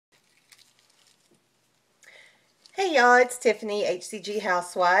Hey y'all, it's Tiffany, HCG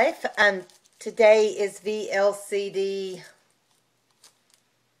Housewife. Today is VLCD.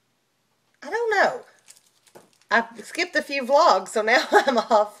 I don't know. I skipped a few vlogs, so now I'm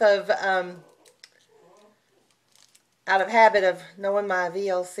off of out of habit of knowing my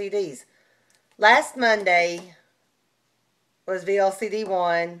VLCDs. Last Monday was VLCD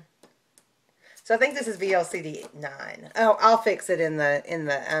 1. So I think this is VLCD 9. Oh, I'll fix it in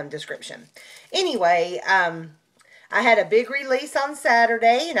the description. Anyway, I had a big release on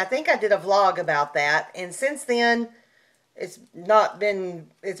Saturday, and I think I did a vlog about that. And since then, it's been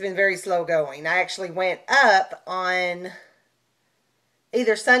very slow going. I actually went up on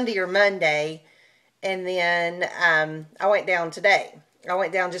either Sunday or Monday, and then I went down today. I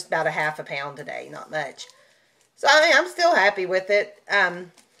went down just about a half a pound today, not much. So I mean, I'm still happy with it.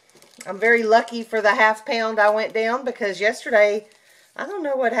 I'm very lucky for the half pound I went down, because yesterday, I don't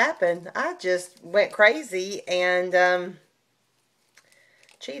know what happened. I just went crazy and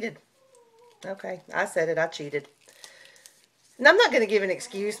cheated. Okay, I said it. I cheated. And I'm not going to give an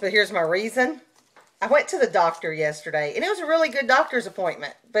excuse, but here's my reason. I went to the doctor yesterday, and it was a really good doctor's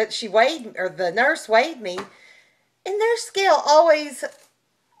appointment. But she weighed, or the nurse weighed me, and their scale always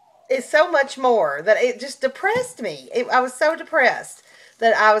is so much more that it just depressed me. I was so depressed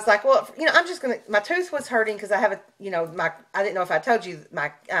that I was like, well, I'm just going to, my tooth was hurting because I have I didn't know if I told you,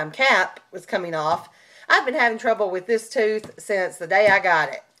 my cap was coming off. I've been having trouble with this tooth since the day I got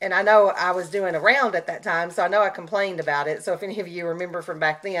it. And I know I was doing a round at that time, so I know I complained about it. So if any of you remember from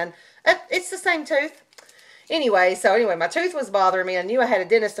back then, it's the same tooth. Anyway, my tooth was bothering me. I knew I had a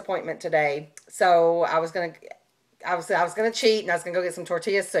dentist appointment today. So I was going to cheat, and I was going to go get some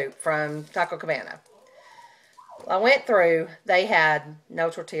tortilla soup from Taco Cabana. I went through, they had no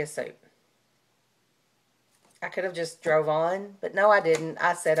tortilla soup. I could have just drove on, but no, I didn't.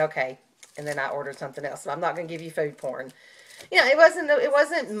 I said, okay. And then I ordered something else. So I'm not going to give you food porn. It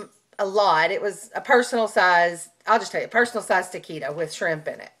wasn't a lot. It was a personal size, I'll just tell you, personal size taquito with shrimp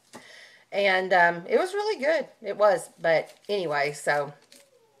in it. And it was really good. It was. But anyway, so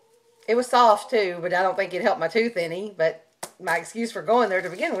it was soft too, but I don't think it helped my tooth any. But my excuse for going there to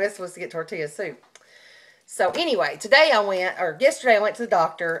begin with was to get tortilla soup. So anyway, yesterday I went to the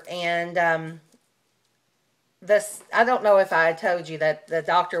doctor, and I don't know if I told you that the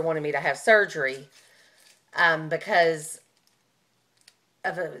doctor wanted me to have surgery because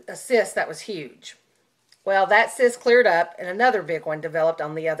of a cyst that was huge. Well, that cyst cleared up, and another big one developed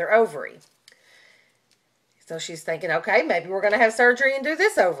on the other ovary. So she's thinking, okay, maybe we're going to have surgery and do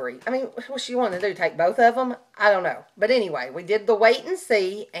this ovary. I mean, what's she want to do, take both of them? I don't know. But anyway, we did the wait and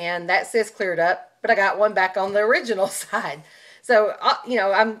see, and that cyst cleared up, but I got one back on the original side. So,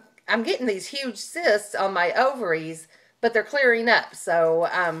 I'm getting these huge cysts on my ovaries, but they're clearing up. So,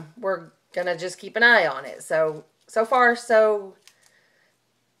 we're going to just keep an eye on it. So far, well,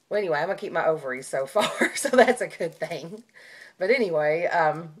 anyway, I'm going to keep my ovaries so far, so that's a good thing. But anyway,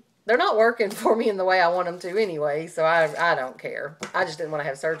 they're not working for me in the way I want them to anyway, so I don't care. I just didn't want to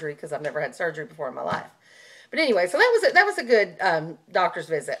have surgery because I've never had surgery before in my life. But anyway, so that was a good doctor's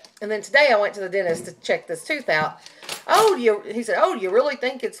visit. And then today I went to the dentist to check this tooth out. He said, do you really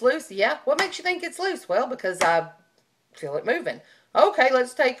think it's loose? Yeah. What makes you think it's loose? Well, because I feel it moving. Okay,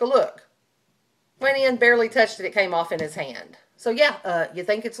 let's take a look. Went in, barely touched it. It came off in his hand. So yeah, you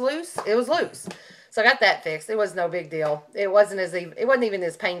think it's loose? It was loose. So I got that fixed. It was no big deal. It wasn't even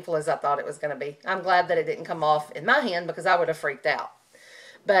as painful as I thought it was going to be. I'm glad that it didn't come off in my hand, because I would have freaked out.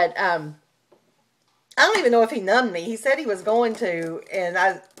 But I don't even know if he numbed me. He said he was going to,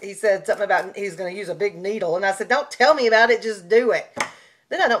 and he said something about he's going to use a big needle. And I said, don't tell me about it, just do it.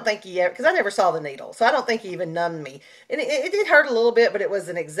 Then I don't think he ever, because I never saw the needle, so I don't think he even numbed me. And it did hurt a little bit, but it was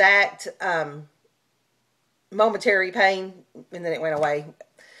an exact momentary pain, and then it went away.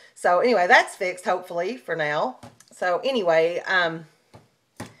 So anyway, that's fixed, hopefully, for now. So anyway, I'm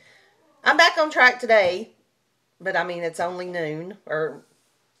back on track today, but I mean, it's only noon, or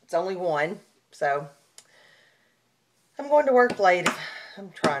it's only 1, so I'm going to work late. I'm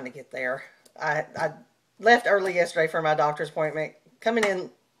trying to get there. I left early yesterday for my doctor's appointment, coming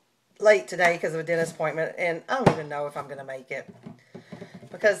in late today because of a dentist appointment, and I don't even know if I'm going to make it,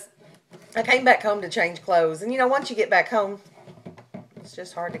 because I came back home to change clothes, and once you get back home, it's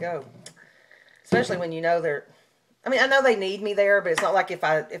just hard to go, especially when I know they need me there, but it's not like if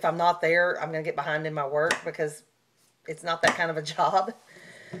I'm not there, I'm going to get behind in my work, because it's not that kind of a job.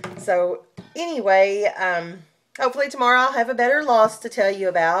 So anyway, I hopefully tomorrow I'll have a better loss to tell you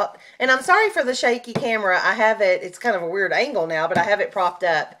about. And I'm sorry for the shaky camera. I have it, it's kind of a weird angle now, but I have it propped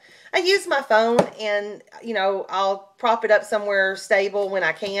up. I use my phone and, you know, I'll prop it up somewhere stable when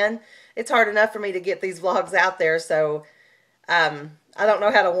I can. It's hard enough for me to get these vlogs out there, so I don't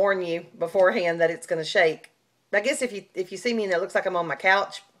know how to warn you beforehand that it's going to shake. I guess if you see me and it looks like I'm on my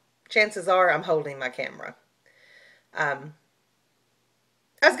couch, chances are I'm holding my camera.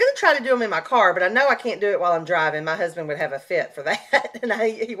 I was going to try to do them in my car, but I know I can't do it while I'm driving. My husband would have a fit for that, and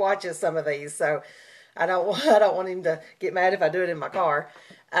he watches some of these, so I don't want him to get mad if I do it in my car.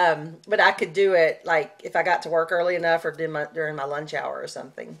 But I could do it like if I got to work early enough or during my lunch hour or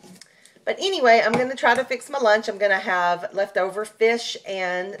something. But anyway, I'm going to try to fix my lunch. I'm going to have leftover fish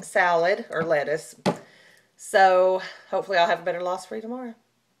and salad or lettuce. So hopefully I'll have a better loss for you tomorrow.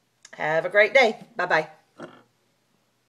 Have a great day. Bye-bye.